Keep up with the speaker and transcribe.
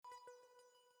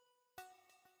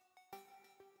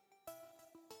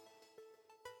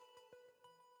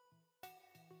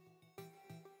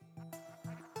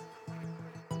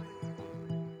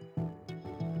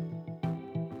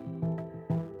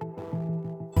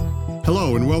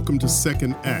Hello and welcome to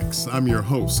Second Acts. I'm your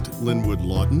host, Linwood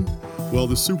Lawton. Well,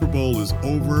 the Super Bowl is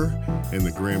over and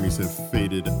the Grammys have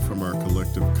faded from our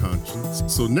collective conscience.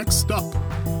 So next up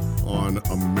on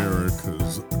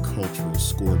America's Cultural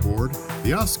Scoreboard,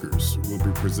 the Oscars will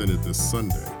be presented this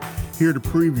Sunday. Here to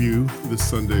preview this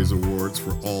Sunday's awards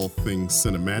for all things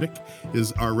cinematic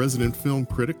is our resident film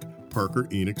critic, Parker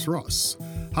Enix Ross.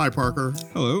 Hi, Parker.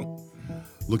 Hello.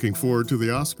 Looking forward to the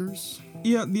Oscars?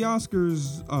 Yeah, the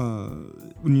Oscars,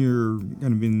 when you're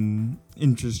kind of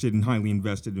interested and highly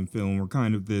invested in film, are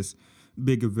kind of this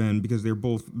big event because they're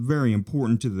both very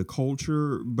important to the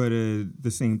culture, but at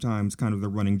the same time, it's kind of the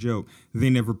running joke.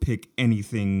 They never pick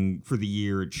anything for the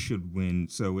year it should win,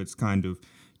 so it's kind of,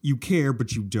 you care,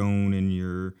 but you don't, and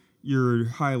you're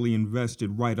highly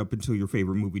invested right up until your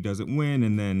favorite movie doesn't win,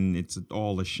 and then it's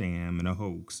all a sham and a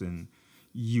hoax and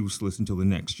useless until the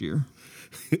next year.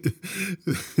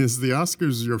 Is the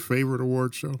Oscars your favorite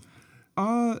award show?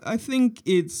 I think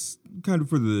it's kind of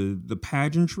for the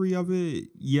pageantry of it,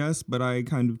 yes, but I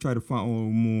kind of try to follow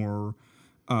more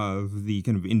of the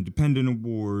kind of independent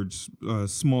awards,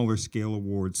 smaller scale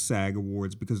awards, SAG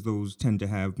awards, because those tend to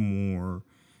have more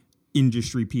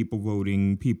industry people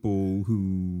voting, people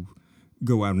who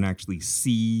go out and actually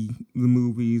see the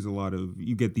movies.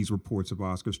 You get these reports of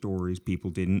Oscar stories.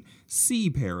 People didn't see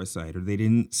Parasite or they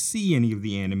didn't see any of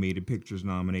the animated pictures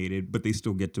nominated, but they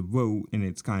still get to vote. And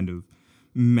it's kind of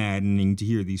maddening to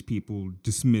hear these people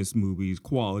dismiss movies,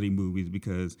 quality movies,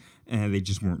 because they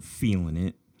just weren't feeling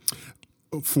it.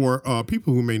 For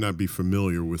people who may not be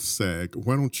familiar with SAG,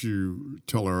 why don't you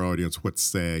tell our audience what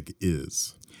SAG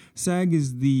is? SAG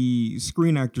is the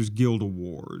Screen Actors Guild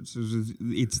Awards.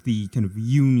 It's the kind of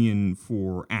union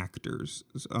for actors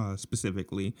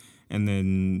specifically. And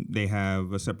then they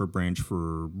have a separate branch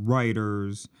for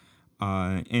writers.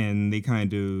 And they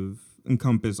kind of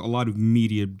encompass a lot of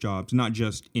media jobs, not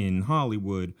just in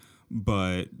Hollywood,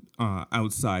 but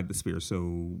outside the sphere.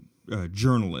 So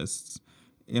journalists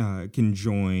can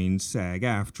join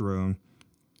SAG-AFTRA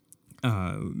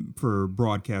for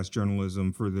broadcast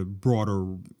journalism, for the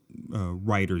broader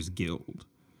Writers Guild.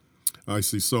 I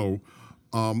see. So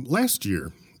last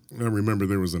year, I remember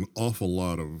there was an awful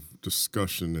lot of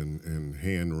discussion and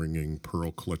hand-wringing,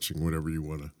 pearl-clutching, whatever you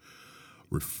want to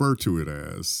refer to it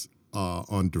as,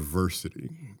 on diversity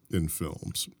in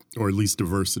films, or at least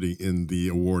diversity in the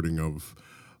awarding of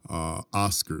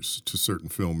Oscars to certain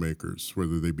filmmakers,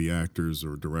 whether they be actors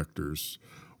or directors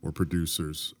or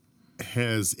producers.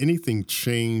 Has anything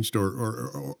changed,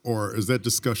 or is that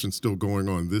discussion still going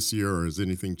on this year, or has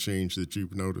anything changed that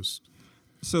you've noticed?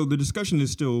 So the discussion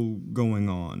is still going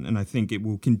on, and I think it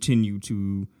will continue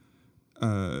to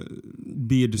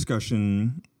be a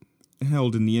discussion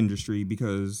held in the industry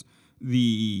because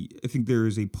I think there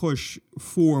is a push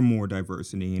for more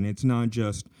diversity, and it's not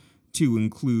just to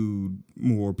include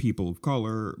more people of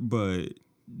color, but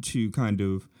to kind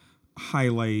of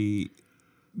highlight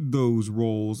those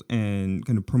roles and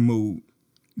kind of promote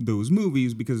those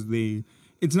movies because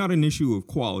it's not an issue of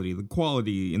quality. The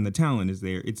quality and the talent is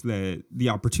there. It's that the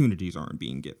opportunities aren't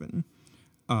being given.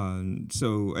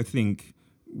 So I think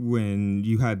when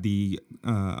you had the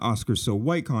Oscars So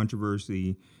White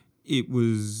controversy, it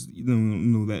was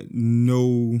that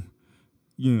no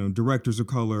directors of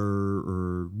color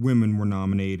or women were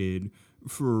nominated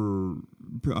for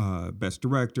Best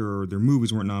Director, or their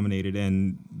movies weren't nominated,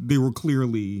 and they were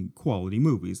clearly quality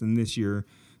movies. And this year,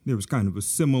 there was kind of a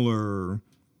similar,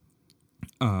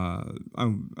 I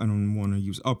don't want to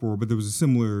use uproar, but there was a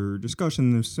similar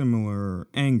discussion, there's similar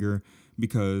anger,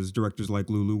 because directors like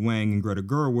Lulu Wang and Greta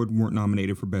Gerwig weren't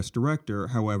nominated for Best Director.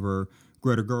 However,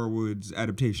 Greta Gerwig's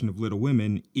adaptation of Little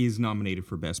Women is nominated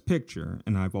for Best Picture,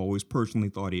 and I've always personally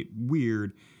thought it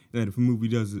weird that if a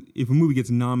movie gets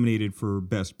nominated for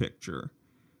Best Picture,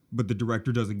 but the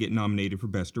director doesn't get nominated for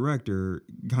Best Director,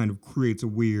 kind of creates a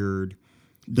weird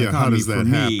dichotomy how does that for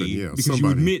happen? me. Yeah, because you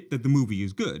admit that the movie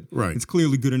is good. Right. It's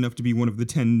clearly good enough to be one of the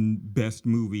 10 best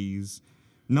movies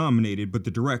nominated, but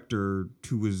the director,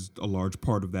 who is a large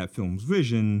part of that film's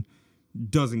vision,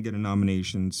 doesn't get a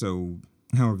nomination. So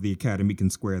however the Academy can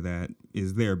square that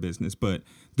is their business. But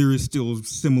there is still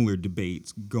similar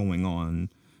debates going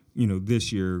on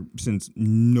this year, since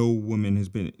no woman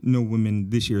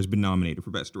this year has been nominated for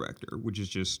Best Director, which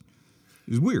is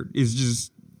weird. It's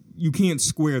just, you can't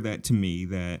square that to me,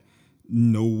 that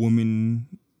no woman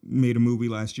made a movie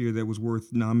last year that was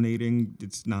worth nominating.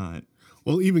 It's not.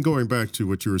 Well, even going back to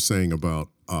what you were saying about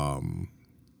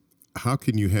how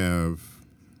can you have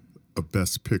a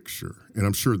Best Picture, and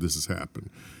I'm sure this has happened.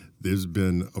 There's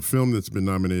been a film that's been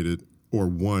nominated or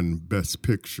won Best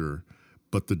Picture,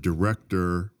 but the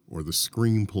director or the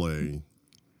screenplay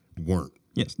weren't.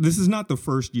 Yes, this is not the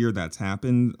first year that's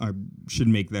happened. I should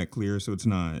make that clear, so it's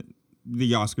not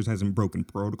the Oscars hasn't broken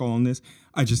protocol on this.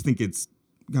 I just think it's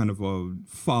kind of a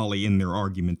folly in their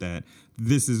argument that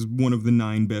this is one of the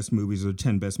 9 best movies or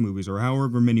 10 best movies or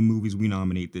however many movies we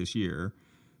nominate this year,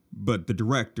 but the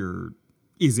director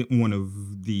isn't one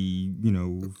of the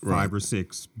 5 or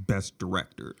 6 best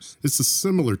directors. It's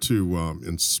similar to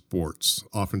in sports.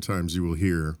 Oftentimes you will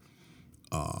hear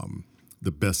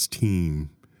the best team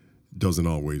doesn't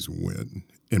always win.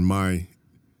 And my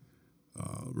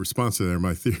response to that,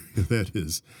 my theory of that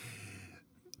is,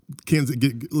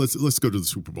 let's go to the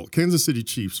Super Bowl. Kansas City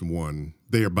Chiefs won.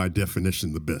 They are by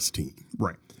definition the best team.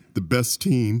 Right. The best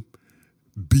team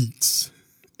beats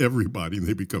everybody and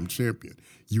they become champion.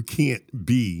 You can't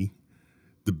be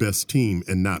the best team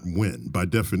and not win. By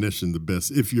definition, the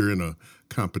best if you're in a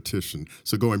competition.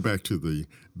 So going back to the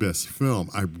best film,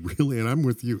 and I'm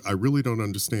with you, I really don't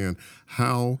understand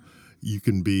how you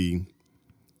can be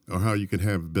or how you can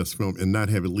have best film and not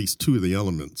have at least 2 of the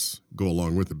elements go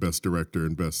along with the best director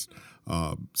and best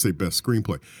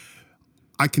screenplay.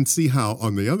 I can see how,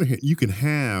 on the other hand, you can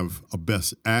have a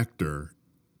best actor,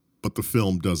 but the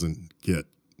film doesn't get,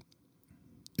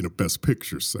 best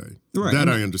picture, say. Right. That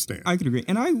I understand. I could agree.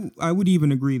 And I would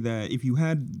even agree that if you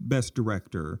had best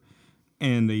director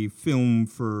and the film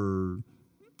for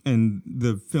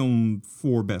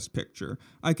best picture,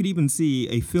 I could even see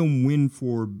a film win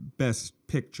for best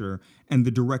picture and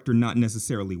the director not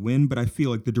necessarily win, but I feel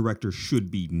like the director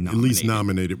should be nominated. At least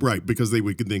nominated, right, because they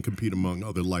would then compete among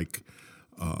other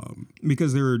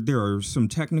because there are some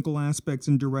technical aspects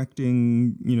in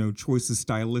directing, choices,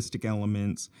 stylistic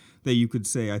elements that you could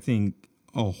say, I think,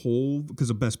 a whole, because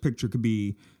a best picture could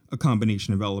be a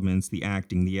combination of elements, the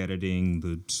acting, the editing,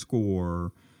 the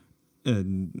score,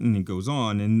 and it goes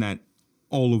on, and that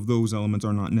all of those elements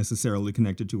are not necessarily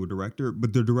connected to a director,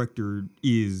 but the director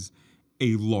is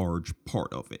a large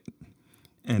part of it.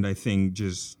 And I think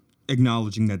just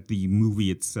acknowledging that the movie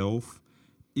itself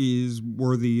is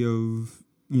worthy of,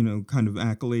 kind of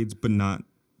accolades, but not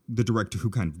the director who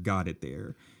kind of got it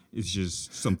there. It's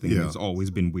just something that's always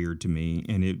been weird to me.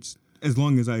 And it's, as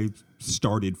long as I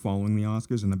started following the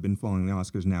Oscars, and I've been following the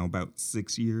Oscars now about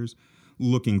 6 years,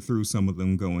 looking through some of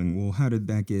them going, well, how did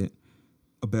that get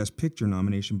a Best Picture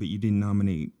nomination, but you didn't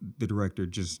nominate the director,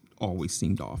 just always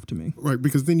seemed off to me. Right,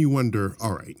 because then you wonder,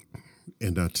 all right,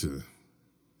 and not to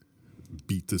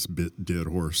beat this dead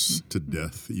horse to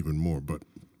death even more, but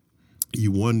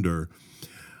you wonder,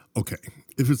 okay,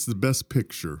 if it's the Best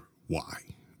Picture, why?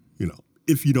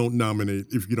 If you don't nominate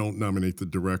the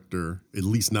director, at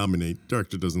least nominate.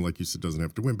 Director doesn't, like you said, doesn't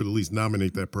have to win, but at least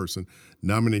nominate that person.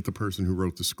 Nominate the person who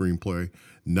wrote the screenplay.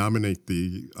 Nominate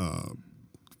the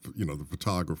the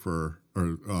photographer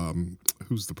or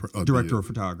who's the director of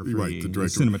photography, right? The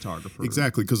director, the cinematographer,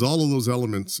 exactly, because all of those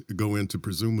elements go into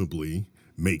presumably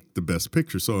make the Best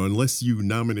Picture. So unless you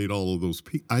nominate all of those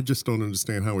people, I just don't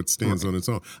understand how it stands on its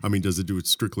own. I mean, does it do it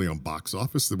strictly on box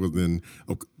office? Well, then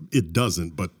it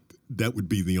doesn't, but that would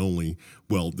be the only,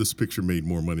 well, this picture made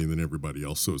more money than everybody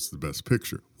else, so it's the Best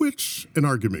Picture, which an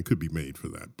argument could be made for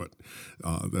that, but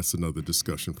that's another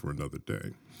discussion for another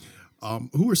day.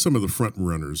 Who are some of the front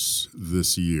runners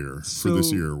this year for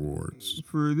this year awards?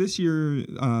 For this year,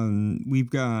 we've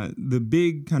got the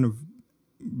big kind of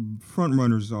front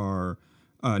runners are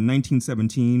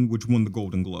 1917, which won the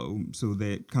Golden Globe. So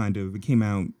that kind of, it came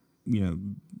out,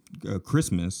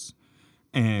 Christmas,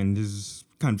 and has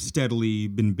kind of steadily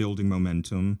been building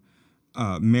momentum.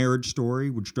 Marriage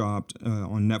Story, which dropped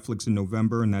on Netflix in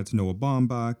November, and that's Noah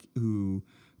Baumbach, who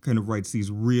kind of writes these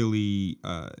really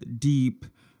deep,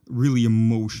 really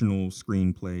emotional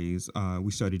screenplays.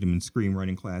 We studied him in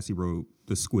screenwriting class. He wrote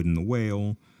The Squid and the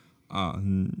Whale.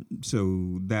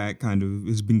 So that kind of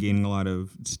has been gaining a lot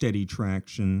of steady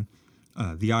traction.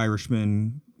 The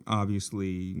Irishman,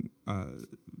 obviously,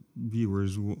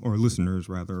 viewers or listeners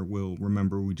rather will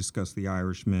remember we discussed The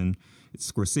Irishman. It's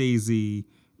Scorsese,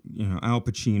 Al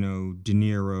Pacino, De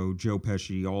Niro, Joe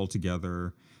Pesci all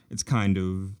together. It's kind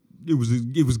of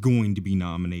it was going to be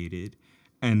nominated.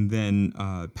 And then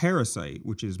Parasite,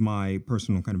 which is my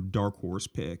personal kind of dark horse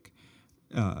pick,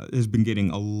 has been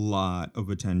getting a lot of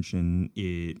attention.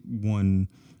 It won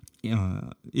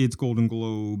its Golden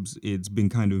Globes. It's been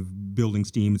kind of building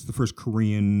steam. It's the first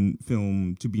Korean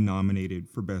film to be nominated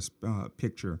for Best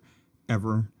Picture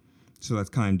ever. So that's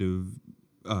kind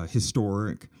of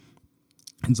historic.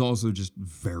 It's also just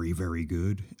very, very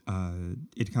good.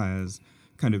 It has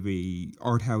kind of a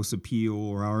art house appeal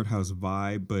or art house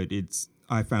vibe, but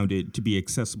I found it to be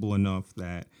accessible enough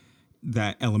that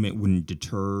element wouldn't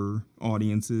deter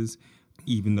audiences.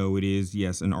 even though it is,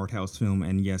 yes, an art house film,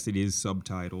 and yes, it is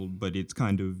subtitled, but it's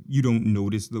kind of, you don't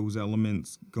notice those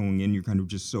elements going in. You're kind of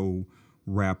just so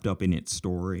wrapped up in its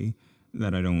story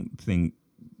that I don't think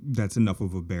that's enough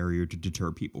of a barrier to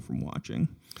deter people from watching.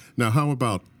 Now, how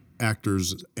about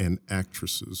actors and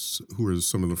actresses? Who are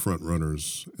some of the front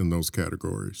runners in those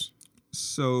categories?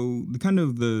 So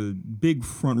the big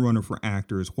front runner for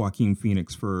actor is Joaquin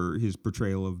Phoenix for his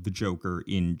portrayal of the Joker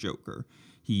in Joker.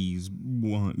 He's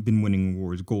been winning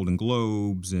awards, Golden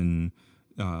Globes and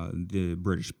the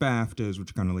British BAFTAs,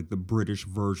 which are kind of like the British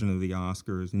version of the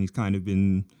Oscars, and he's kind of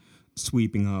been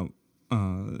sweeping up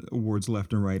awards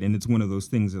left and right. And it's one of those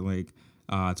things that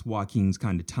it's Joaquin's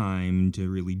kind of time to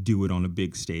really do it on a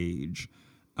big stage,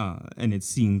 and it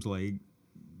seems like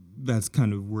that's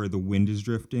kind of where the wind is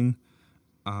drifting.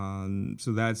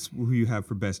 So that's who you have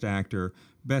for Best Actor.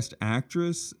 Best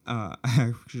Actress, I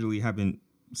actually haven't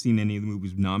seen any of the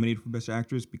movies nominated for Best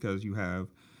Actress because you have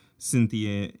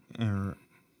Cynthia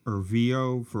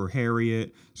Erivo for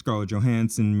Harriet, Scarlett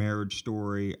Johansson, Marriage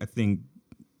Story. I think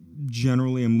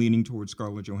generally I'm leaning towards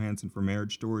Scarlett Johansson for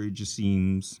Marriage Story. It just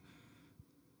seems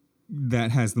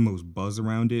that has the most buzz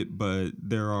around it, but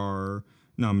there are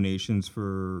nominations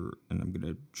for, and I'm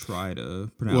going to try to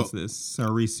pronounce this,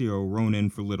 Saoirse Ronan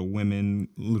for Little Women.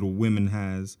 Little Women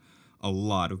has a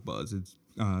lot of buzz. It's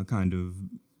kind of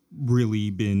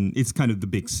the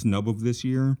big snub of this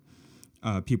year.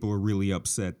 People are really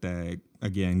upset that,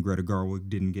 again, Greta Gerwig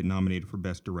didn't get nominated for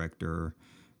Best Director,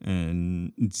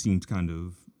 and it seems kind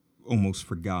of almost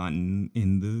forgotten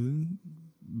in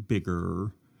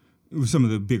some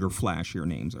of the bigger, flashier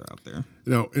names are out there.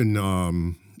 Now, in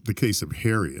the case of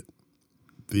Harriet,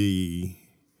 the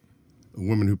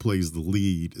woman who plays the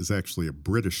lead is actually a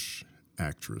British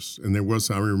actress. And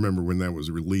I remember when that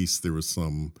was released, there was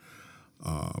some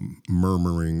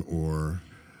murmuring or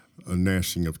a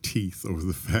gnashing of teeth over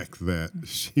the fact that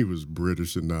she was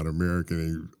British and not American.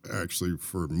 And actually,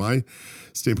 for my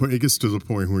standpoint, it gets to the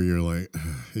point where you're like,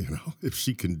 if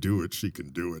she can do it, she can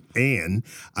do it. And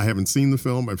I haven't seen the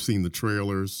film. I've seen the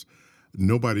trailers.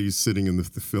 Nobody's sitting in the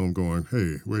film going,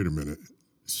 hey, wait a minute.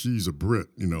 She's a Brit.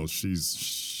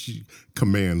 She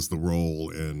commands the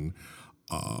role, and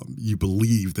you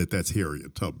believe that that's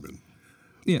Harriet Tubman.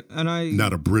 Yeah, and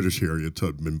not a British Harriet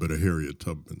Tubman, but a Harriet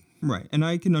Tubman. Right, and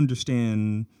I can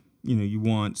understand. You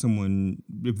want someone,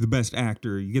 if the best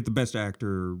actor, you get the best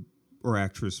actor or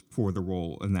actress for the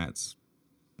role, and that's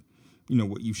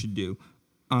what you should do.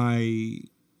 I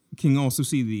can also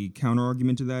see the counter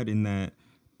argument to that in that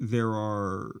there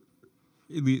are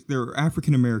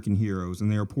African American heroes,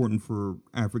 and they're important for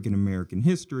African American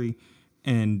history.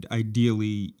 And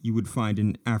ideally, you would find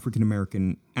an African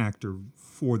American actor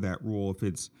for that role if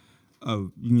it's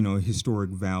of a historic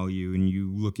value, and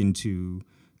you look into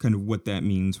kind of what that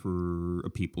means for a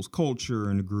people's culture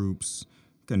and a group's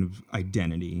kind of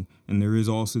identity. And there is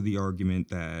also the argument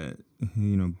that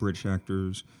British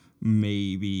actors,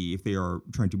 maybe if they are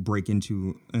trying to break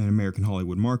into an American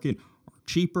Hollywood market, are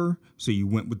cheaper. So you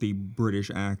went with the British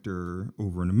actor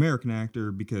over an American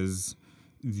actor because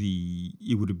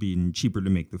it would have been cheaper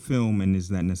to make the film, and is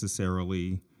that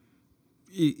necessarily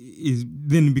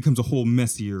then it becomes a whole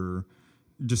messier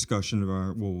discussion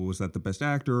about, well, was that the best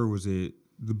actor, or was it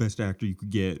the best actor you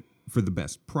could get for the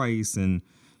best price, and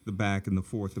the back and the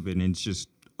forth of it, and it's just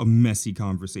a messy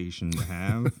conversation to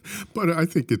have. But I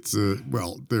think it's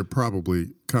they're probably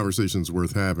conversations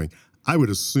worth having. I would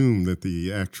assume that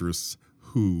the actress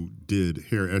who did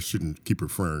Harriet, I shouldn't keep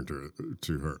referring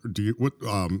to her.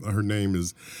 Her name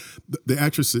is, the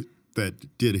actress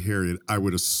that did Harriet, I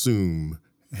would assume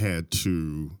had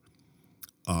to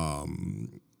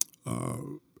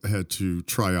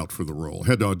try out for the role,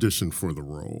 had to audition for the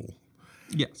role.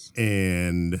 Yes.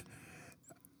 And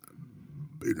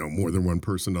more than one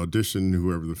person auditioned.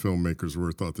 Whoever the filmmakers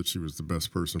were thought that she was the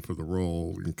best person for the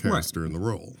role and cast her in the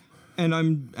role. And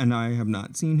I have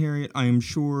not seen Harriet. I am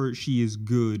sure she is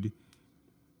good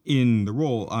in the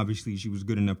role. Obviously, she was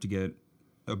good enough to get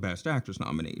a Best Actress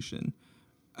nomination.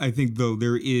 I think, though,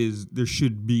 there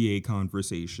should be a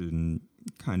conversation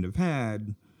kind of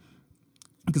had,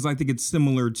 because I think it's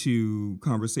similar to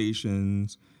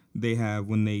conversations they have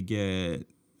when they get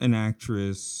an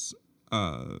actress,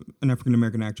 an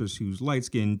African-American actress who's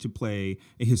light-skinned to play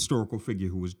a historical figure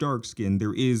who was dark-skinned.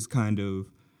 There is kind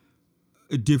of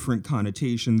a different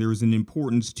connotation. There is an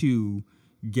importance to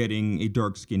getting a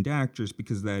dark-skinned actress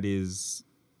because that is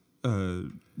a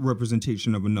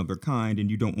representation of another kind, and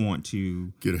you don't want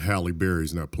to get Halle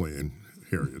Berry's not playing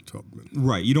Harriet Tubman.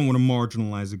 Right. You don't want to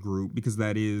marginalize a group because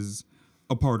that is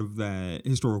a part of that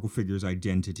historical figure's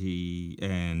identity,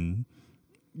 and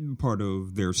part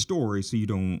of their story, so you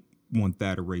don't want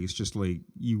that erased. Just like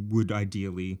you would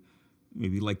ideally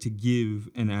maybe like to give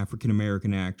an African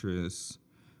American actress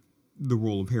the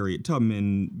role of Harriet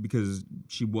Tubman because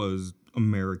she was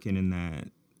American in that.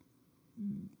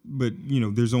 But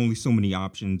there's only so many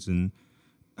options, and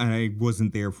I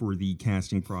wasn't there for the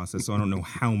casting process, so I don't know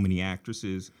how many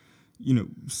actresses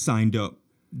signed up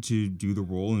to do the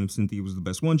role. And if Cynthia was the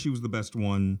best one, she was the best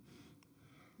one.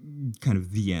 Kind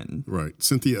of the end. Right.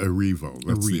 Cynthia Erivo.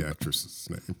 That's the actress's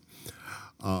name.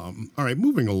 All right,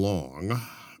 moving along.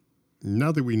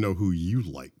 Now that we know who you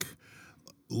like,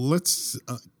 let's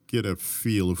get a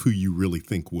feel of who you really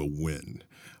think will win.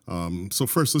 So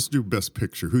first, let's do Best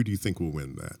Picture. Who do you think will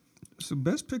win that? So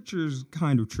Best Picture is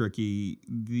kind of tricky.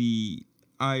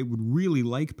 I would really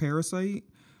like Parasite,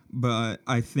 but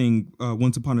I think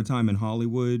Once Upon a Time in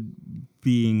Hollywood,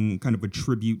 being kind of a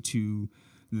tribute to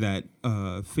that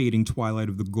fading twilight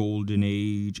of the golden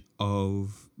age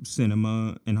of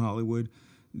cinema in Hollywood,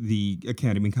 the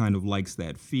Academy kind of likes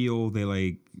that feel. They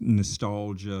like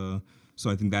nostalgia. So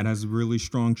I think that has a really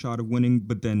strong shot of winning.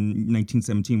 But then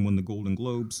 1917 won the Golden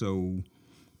Globe, so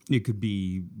it could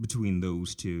be between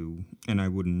those two. And I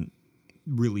wouldn't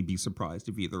really be surprised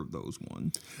if either of those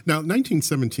won. Now,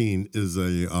 1917 is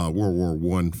a World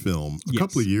War I film. A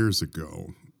couple of years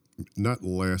ago, not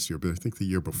last year, but I think the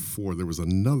year before, there was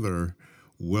another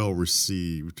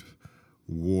well-received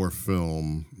war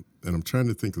film, and I'm trying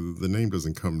to think of the name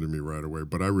doesn't come to me right away,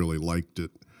 but I really liked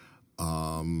it.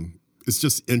 It's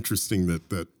just interesting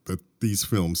that these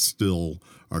films still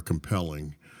are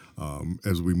compelling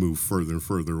as we move further and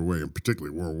further away, and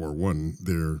particularly World War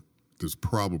I. There's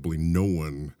probably no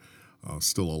one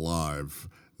still alive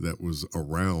that was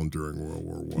around during World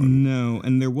War I. No,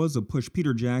 and there was a push.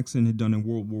 Peter Jackson had done a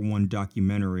World War I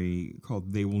documentary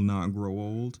called They Will Not Grow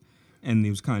Old, and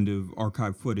there was kind of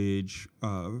archive footage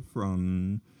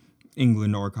from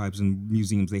England archives and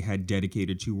museums they had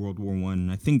dedicated to World War I,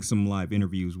 and I think some live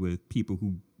interviews with people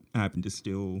who happen to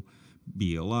still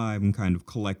be alive and kind of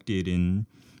collected, and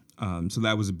so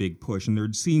that was a big push. And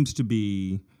there seems to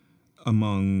be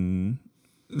among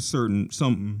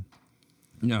some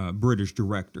British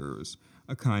directors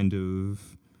a kind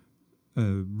of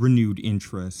renewed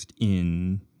interest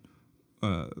in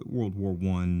World War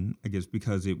I guess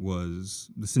because it was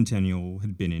the centennial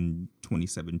had been in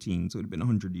 2017, so it had been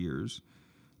 100 years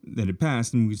that had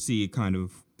passed, and we see it kind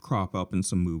of crop up in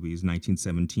some movies.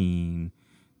 1917,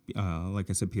 like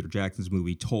I said, Peter Jackson's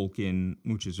movie Tolkien,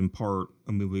 which is in part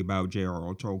a movie about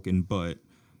J.R.R. Tolkien, but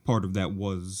part of that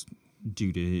was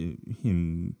due to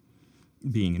him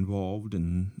being involved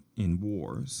in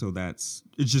war. So it's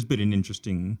just been an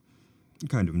interesting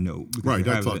kind of note. Right,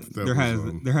 I thought there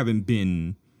haven't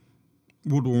been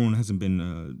World War I hasn't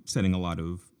been setting a lot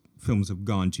of films have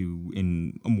gone to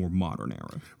in a more modern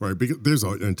era. Right, because there's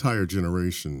an entire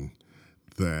generation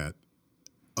that,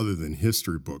 other than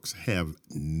history books, have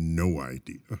no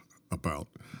idea about.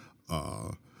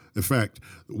 In fact,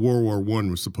 World War I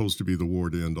was supposed to be the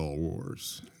war to end all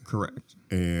wars. Correct.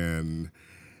 And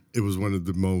it was one of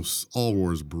the most, all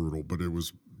wars brutal, but it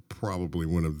was probably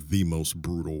one of the most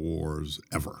brutal wars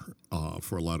ever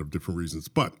for a lot of different reasons.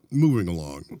 But moving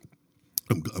along,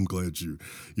 I'm glad you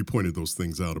pointed those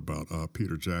things out about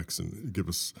Peter Jackson. Give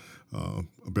us a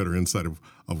better insight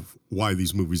of why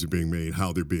these movies are being made,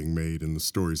 how they're being made, and the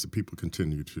stories that people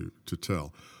continue to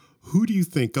tell. Who do you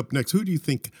think, up next, who do you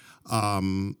think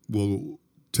will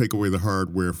take away the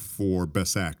hardware for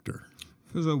Best Actor?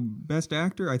 So Best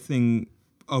Actor, I think,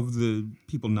 of the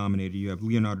people nominated, you have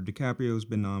Leonardo DiCaprio has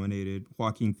been nominated,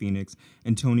 Joaquin Phoenix,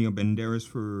 Antonio Banderas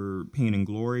for Pain and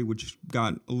Glory, which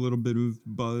got a little bit of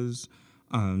buzz,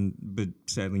 but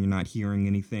sadly you're not hearing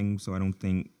anything, so I don't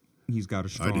think he's got a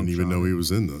strong shot. I didn't even know he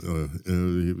was in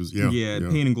the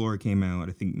Pain and Glory came out,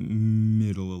 I think,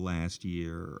 middle of last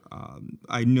year.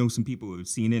 I know some people who have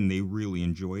seen it and they really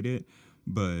enjoyed it,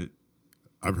 but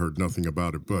I've heard nothing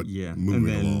about it. But moving and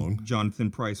then along,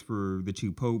 Jonathan Pryce for The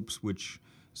Two Popes, which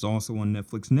is also on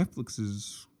Netflix. Netflix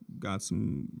has got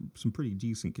some pretty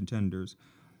decent contenders.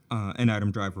 And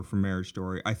Adam Driver for Marriage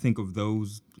Story. I think of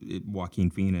those,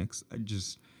 Joaquin Phoenix,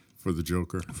 for the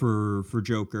Joker. For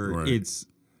Joker, right. It's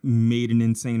made an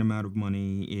insane amount of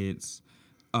money. It's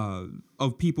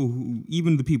of people who,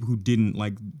 even the people who didn't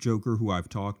like Joker, who I've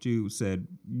talked to, said,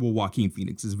 well, Joaquin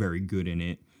Phoenix is very good in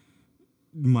it.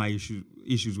 My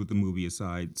issues with the movie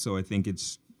aside, so I think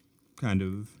it's kind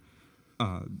of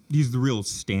he's the real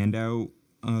standout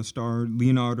star.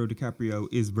 Leonardo DiCaprio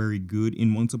is very good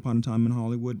in Once Upon a Time in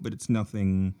Hollywood, but it's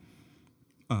nothing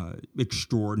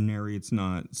extraordinary. It's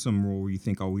not some role where you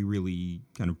think, oh, we really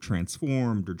kind of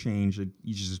transformed or changed.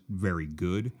 He's just very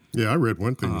good. Yeah, I read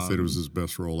one thing that said it was his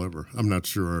best role ever. I'm not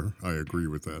sure I agree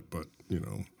with that, but, you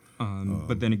know.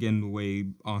 But then again, the way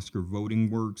Oscar voting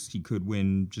works, he could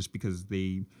win just because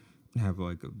they have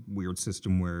like a weird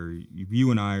system where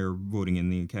you and I are voting in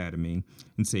the Academy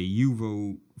and say you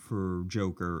vote for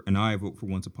Joker and I vote for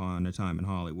Once Upon a Time in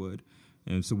Hollywood.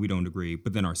 And so we don't agree.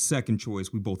 But then our second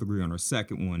choice, we both agree on our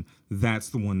second one. That's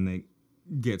the one that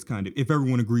gets kind of, if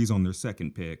everyone agrees on their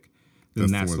second pick, then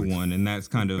that's the one. And that's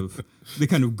kind of, they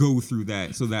kind of go through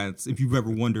that. So that's, if you've ever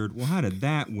wondered, well, how did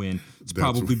that win? It's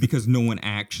probably because no one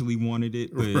actually wanted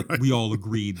it, but we all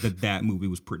agreed that movie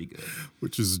was pretty good.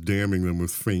 Which is damning them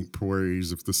with faint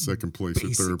praise if the second place or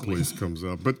third place comes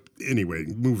up. But anyway,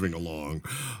 moving along.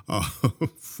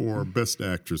 For Best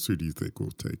Actress, who do you think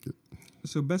will take it?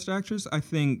 So Best Actress, I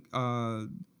think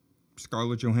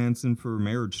Scarlett Johansson for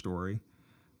Marriage Story.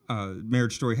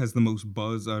 Marriage Story has the most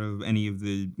buzz out of any of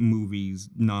the movies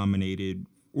nominated,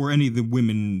 or any of the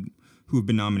women who have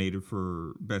been nominated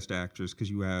for Best Actress, because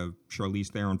you have Charlize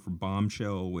Theron for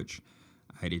Bombshell, which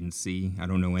I didn't see. I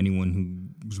don't know anyone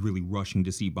who was really rushing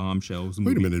to see Bombshell.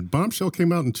 Wait a minute. Bombshell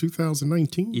came out in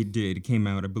 2019? It did. It came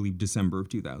out, I believe, December of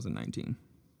 2019.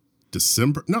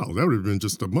 December? No, that would have been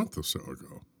just a month or so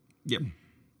ago. Yep.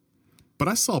 But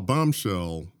I saw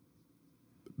Bombshell.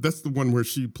 That's the one where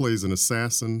she plays an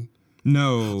assassin.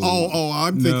 No.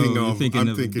 I'm thinking of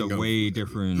the way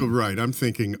different. Right. I'm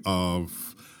thinking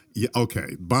of. Yeah.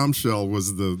 Okay. Bombshell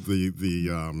was the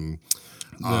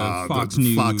Fox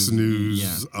News. Fox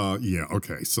News. Yeah.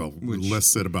 Okay. So less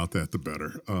said about that, the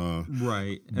better.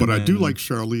 Right. But I do like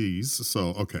Charlize. So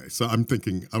okay. So I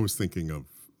was thinking of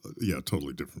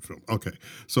totally different film. Okay.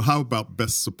 So how about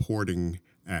Best Supporting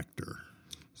Actor?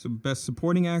 So Best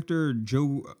Supporting Actor,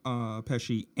 Joe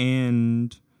Pesci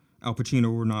and Al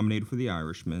Pacino were nominated for The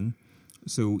Irishman.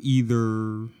 So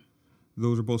either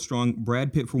those are both strong.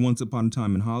 Brad Pitt for Once Upon a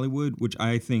Time in Hollywood, which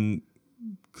I think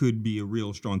could be a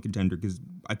real strong contender, because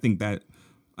I think that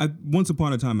Once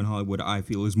Upon a Time in Hollywood, I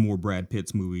feel, is more Brad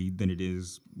Pitt's movie than it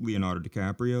is Leonardo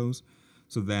DiCaprio's.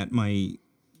 So that might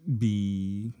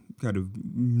be kind of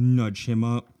nudge him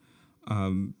up.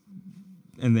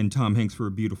 And then Tom Hanks for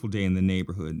A Beautiful Day in the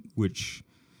Neighborhood, which,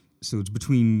 so it's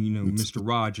between, Mr.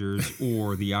 Rogers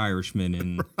or The Irishman,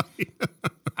 and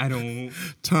I don't...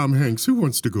 Tom Hanks, who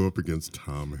wants to go up against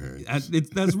Tom Hanks?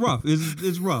 That's rough.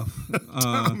 It's rough.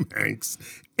 Tom Hanks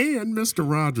and Mr.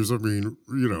 Rogers, I mean,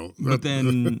 But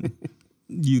then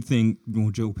you think,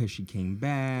 well, Joe Pesci came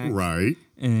back. Right.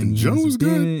 And Joe was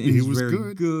good. He was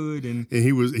very good. And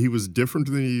he was different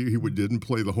than he didn't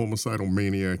play the homicidal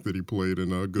maniac that he played in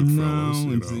Goodfellas.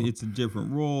 No, it's a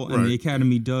different role. And the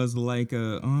Academy does like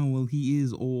he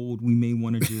is old. We may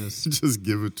want to just... just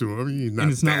give it to him. I mean, he's not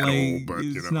and it's that not like, old, but,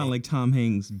 It's not like Tom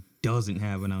Hanks doesn't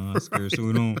have an Oscar, so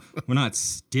we're not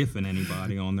stiffing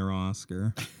anybody on their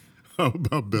Oscar. How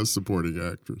about Best Supporting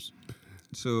Actress?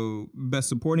 So, Best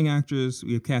Supporting Actress,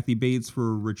 we have Kathy Bates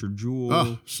for Richard Jewell.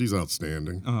 Oh, she's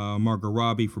outstanding. Margot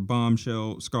Robbie for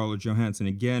Bombshell. Scarlett Johansson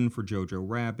again for Jojo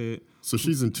Rabbit. So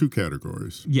she's in 2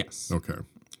 categories. Yes. Okay.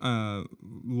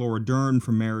 Laura Dern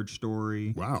for Marriage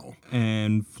Story. Wow.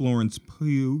 And Florence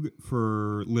Pugh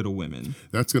for Little Women.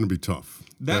 That's going to be tough.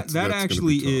 That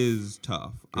actually is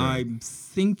tough. Right. I'm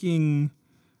thinking...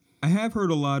 I have heard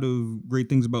a lot of great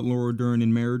things about Laura Dern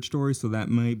in Marriage Story, so that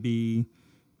might be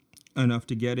enough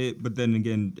to get it. But then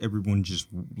again, everyone just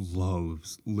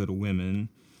loves Little Women.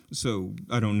 So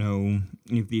I don't know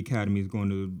if the Academy is going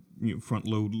to front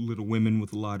load Little Women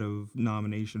with a lot of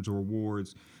nominations or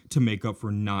awards to make up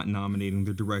for not nominating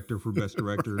the director for Best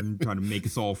Director and try to make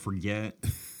us all forget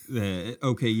that,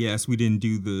 okay, yes, we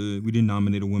didn't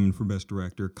nominate a woman for Best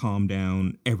Director. Calm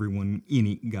down. Everyone in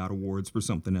it got awards for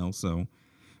something else. So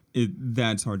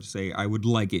that's hard to say. I would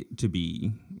like it to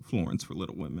be Florence for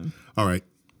Little Women. All right.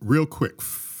 Real quick,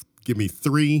 give me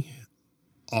 3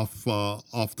 off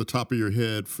the top of your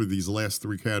head for these last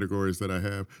 3 categories that I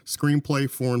have. Screenplay,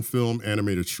 foreign film,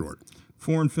 animated short.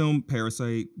 Foreign film,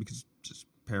 Parasite, because just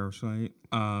Parasite.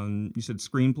 You said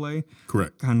screenplay?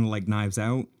 Correct. Kind of like Knives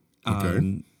Out.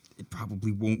 Okay. It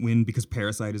probably won't win because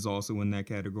Parasite is also in that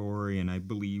category, and I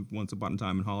believe Once Upon a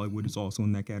Time in Hollywood is also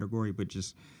in that category, but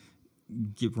just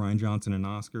give Rian Johnson an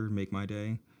Oscar, make my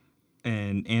day.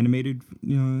 And animated,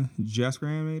 Jasper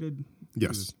animated?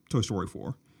 Yes. Toy Story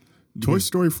 4. Toy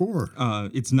Story 4.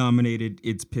 It's nominated.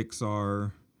 It's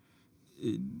Pixar.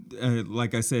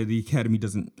 Like I said, the Academy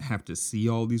doesn't have to see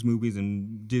all these movies,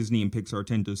 and Disney and Pixar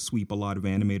tend to sweep a lot of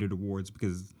animated awards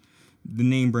because the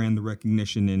name brand, the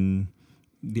recognition, and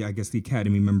the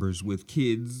Academy members with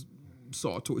kids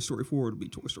saw Toy Story 4, it'll be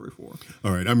Toy Story 4.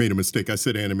 All right, I made a mistake. I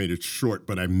said animated short,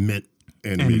 but I meant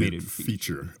animated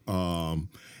feature.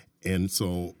 And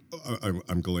so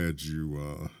I'm glad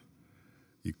you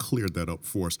cleared that up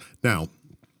for us. Now,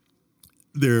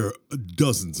 there are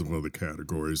dozens of other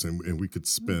categories, and we could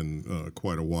spend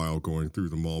quite a while going through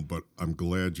them all, but I'm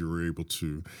glad you were able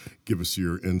to give us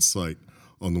your insight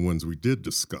on the ones we did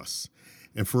discuss.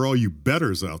 And for all you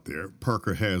bettors out there,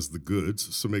 Parker has the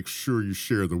goods, so make sure you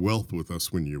share the wealth with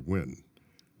us when you win.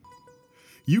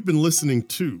 You've been listening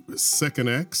to Second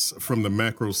X from the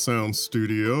Macro Sound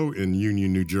Studio in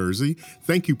Union, New Jersey.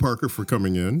 Thank you, Parker, for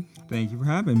coming in. Thank you for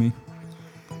having me.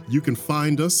 You can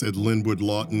find us at Linwood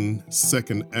Lawton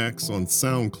Second Acts on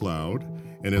SoundCloud.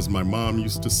 And as my mom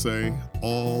used to say,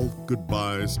 all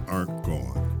goodbyes aren't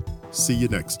gone. See you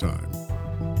next time.